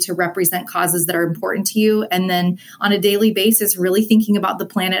ability to represent causes that are important to you. And then on a daily basis, really thinking about the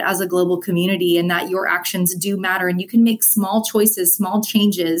planet as a global community, and that your actions do matter. And you can make small choices, small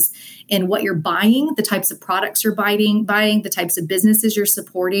changes in what you're buying, the types of products you're buying, the types of businesses you're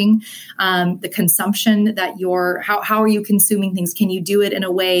supporting, the consumption that how are you consuming things? Can you do it in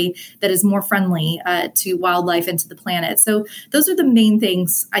a way that is more friendly to wildlife and to the planet? So those are the main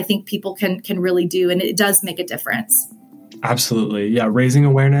things I think people can really do. And it does make a difference. Absolutely. Yeah. Raising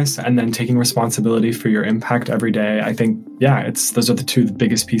awareness and then taking responsibility for your impact every day. I think, those are the two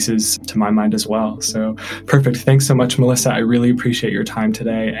biggest pieces to my mind as well. So perfect. Thanks so much, Melissa. I really appreciate your time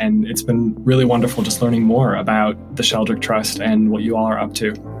today. And it's been really wonderful just learning more about the Sheldrick Trust and what you all are up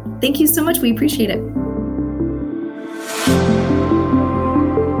to. Thank you so much. We appreciate it.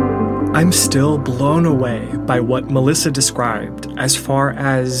 I'm still blown away by what Melissa described as far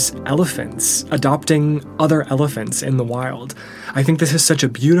as elephants adopting other elephants in the wild. I think this is such a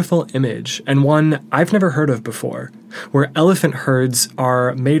beautiful image, and one I've never heard of before, where elephant herds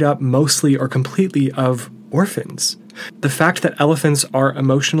are made up mostly or completely of orphans. The fact that elephants are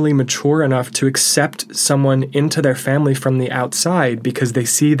emotionally mature enough to accept someone into their family from the outside because they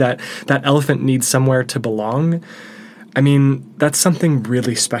see that that elephant needs somewhere to belong, that's something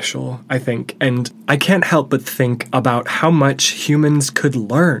really special, I think. And I can't help but think about how much humans could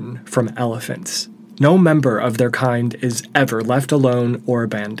learn from elephants. No member of their kind is ever left alone or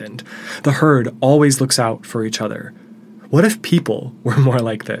abandoned. The herd always looks out for each other. What if people were more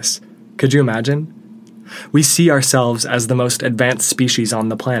like this? Could you imagine? We see ourselves as the most advanced species on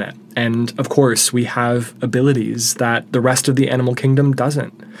the planet. And of course, we have abilities that the rest of the animal kingdom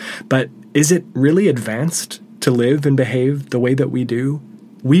doesn't. But is it really advanced to live and behave the way that we do?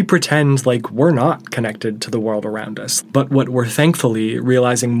 We pretend like we're not connected to the world around us, but what we're thankfully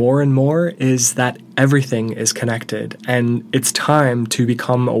realizing more and more is that everything is connected, and it's time to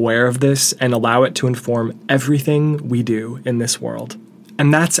become aware of this and allow it to inform everything we do in this world.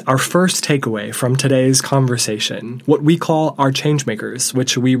 And that's our first takeaway from today's conversation, what we call our changemakers,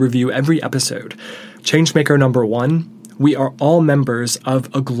 which we review every episode. Changemaker number 1, we are all members of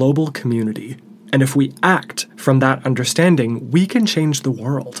a global community. And if we act from that understanding, we can change the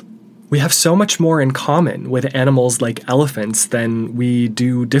world. We have so much more in common with animals like elephants than we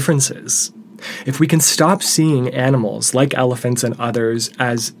do differences. If we can stop seeing animals like elephants and others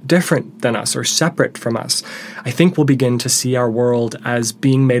as different than us or separate from us, I think we'll begin to see our world as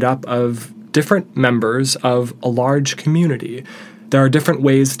being made up of different members of a large community. There are different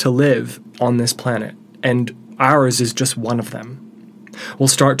ways to live on this planet, and ours is just one of them. We'll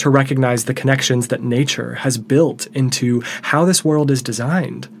start to recognize the connections that nature has built into how this world is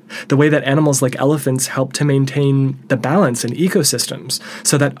designed, the way that animals like elephants help to maintain the balance in ecosystems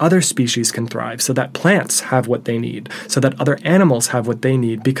so that other species can thrive, so that plants have what they need, so that other animals have what they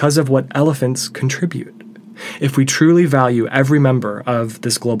need because of what elephants contribute. If we truly value every member of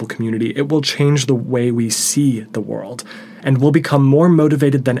this global community, it will change the way we see the world, and we'll become more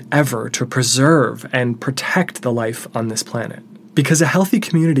motivated than ever to preserve and protect the life on this planet. Because a healthy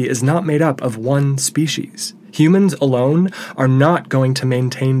community is not made up of one species. Humans alone are not going to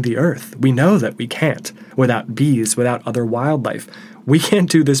maintain the Earth. We know that we can't. Without bees, without other wildlife. We can't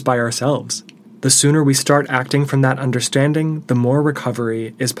do this by ourselves. The sooner we start acting from that understanding, the more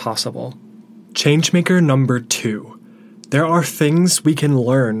recovery is possible. Changemaker number 2. There are things we can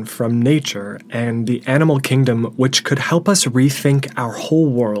learn from nature and the animal kingdom which could help us rethink our whole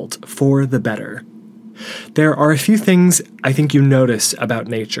world for the better. There are a few things I think you notice about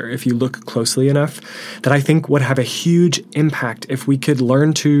nature, if you look closely enough, that I think would have a huge impact if we could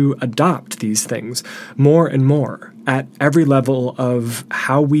learn to adopt these things more and more at every level of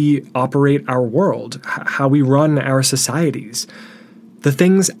how we operate our world, how we run our societies. The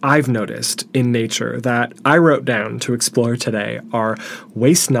things I've noticed in nature that I wrote down to explore today are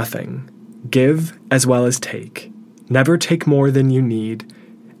waste nothing, give as well as take, never take more than you need,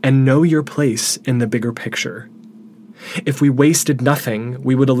 and know your place in the bigger picture. If we wasted nothing,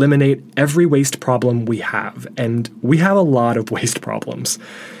 we would eliminate every waste problem we have, and we have a lot of waste problems.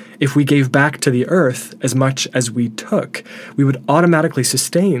 If we gave back to the earth as much as we took, we would automatically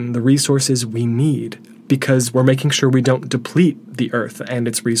sustain the resources we need, because we're making sure we don't deplete the earth and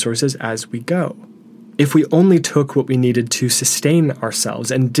its resources as we go. If we only took what we needed to sustain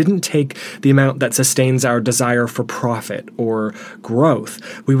ourselves and didn't take the amount that sustains our desire for profit or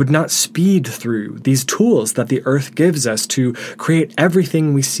growth, we would not speed through these tools that the earth gives us to create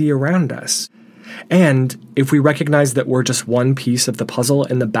everything we see around us. And if we recognize that we're just one piece of the puzzle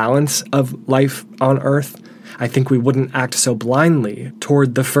in the balance of life on earth, I think we wouldn't act so blindly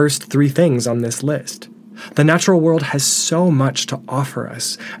toward the first 3 things on this list. The natural world has so much to offer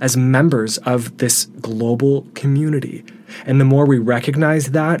us as members of this global community. And the more we recognize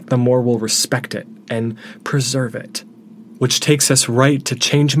that, the more we'll respect it and preserve it. Which takes us right to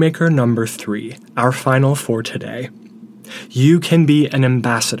changemaker number 3, our final for today. You can be an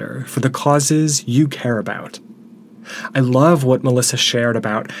ambassador for the causes you care about. I love what Melissa shared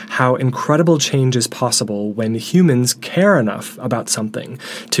about how incredible change is possible when humans care enough about something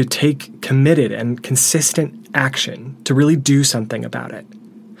to take committed and consistent action to really do something about it.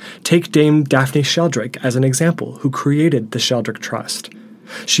 Take Dame Daphne Sheldrick as an example, who created the Sheldrick Trust.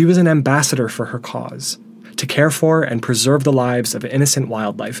 She was an ambassador for her cause, to care for and preserve the lives of innocent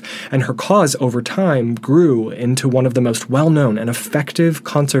wildlife, and her cause over time grew into one of the most well-known and effective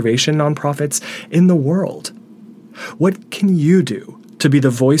conservation nonprofits in the world. What can you do to be the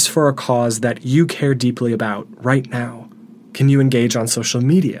voice for a cause that you care deeply about right now? Can you engage on social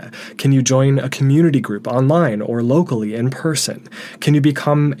media? Can you join a community group online or locally in person? Can you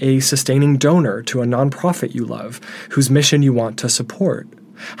become a sustaining donor to a nonprofit you love, whose mission you want to support?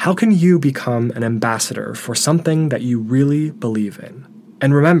 How can you become an ambassador for something that you really believe in?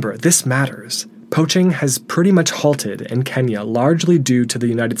 And remember, this matters. Poaching has pretty much halted in Kenya, largely due to the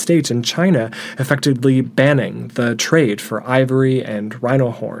United States and China effectively banning the trade for ivory and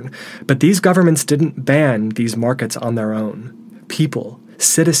rhino horn. But these governments didn't ban these markets on their own. People,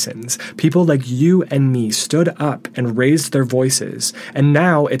 citizens, people like you and me stood up and raised their voices, and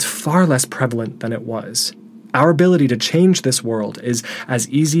now it's far less prevalent than it was. Our ability to change this world is as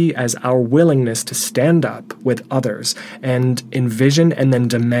easy as our willingness to stand up with others and envision and then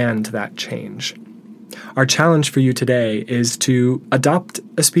demand that change. Our challenge for you today is to adopt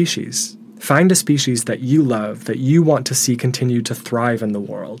a species. Find a species that you love, that you want to see continue to thrive in the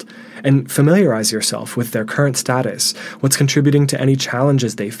world, and familiarize yourself with their current status, what's contributing to any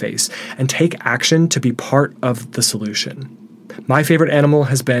challenges they face, and take action to be part of the solution. My favorite animal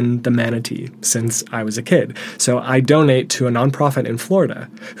has been the manatee since I was a kid, so I donate to a nonprofit in Florida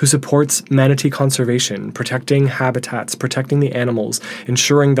who supports manatee conservation, protecting habitats, protecting the animals,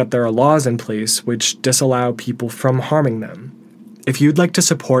 ensuring that there are laws in place which disallow people from harming them. If you'd like to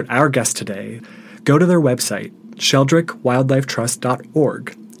support our guest today, go to their website,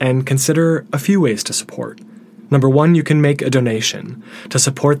 sheldrickwildlifetrust.org, and consider a few ways to support. Number 1, you can make a donation to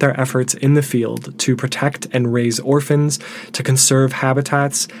support their efforts in the field to protect and raise orphans, to conserve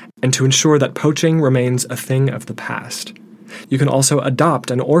habitats, and to ensure that poaching remains a thing of the past. You can also adopt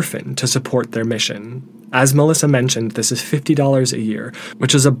an orphan to support their mission. As Melissa mentioned, this is $50 a year,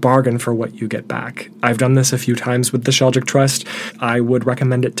 which is a bargain for what you get back. I've done this a few times with the Sheldrick Trust. I would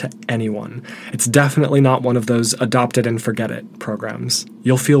recommend it to anyone. It's definitely not one of those adopt it and forget it programs.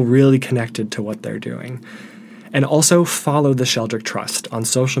 You'll feel really connected to what they're doing. And also follow the Sheldrick Trust on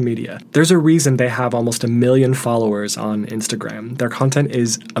social media. There's a reason they have almost 1 million followers on Instagram. Their content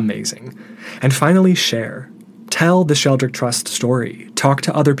is amazing. And finally, share. Tell the Sheldrick Trust story. Talk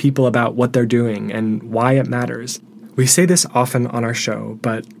to other people about what they're doing and why it matters. We say this often on our show,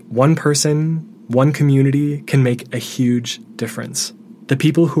 but one person, one community can make a huge difference. The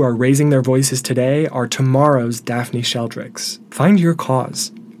people who are raising their voices today are tomorrow's Daphne Sheldricks. Find your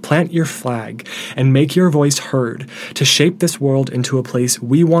cause. Plant your flag and make your voice heard to shape this world into a place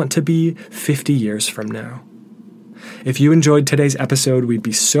we want to be 50 years from now. If you enjoyed today's episode, we'd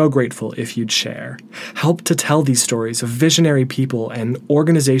be so grateful if you'd share. Help to tell these stories of visionary people and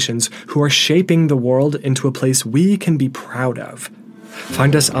organizations who are shaping the world into a place we can be proud of.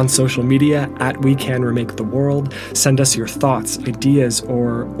 Find us on social media at We Can Remake the World. Send us your thoughts, ideas,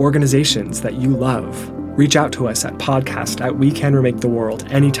 or organizations that you love. Reach out to us at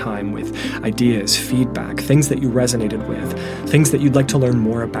podcast@WeCanRemakeTheWorld anytime with ideas, feedback, things that you resonated with, things that you'd like to learn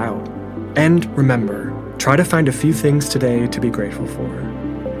more about. And remember, try to find a few things today to be grateful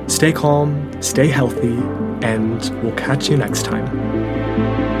for. Stay calm, stay healthy, and we'll catch you next time.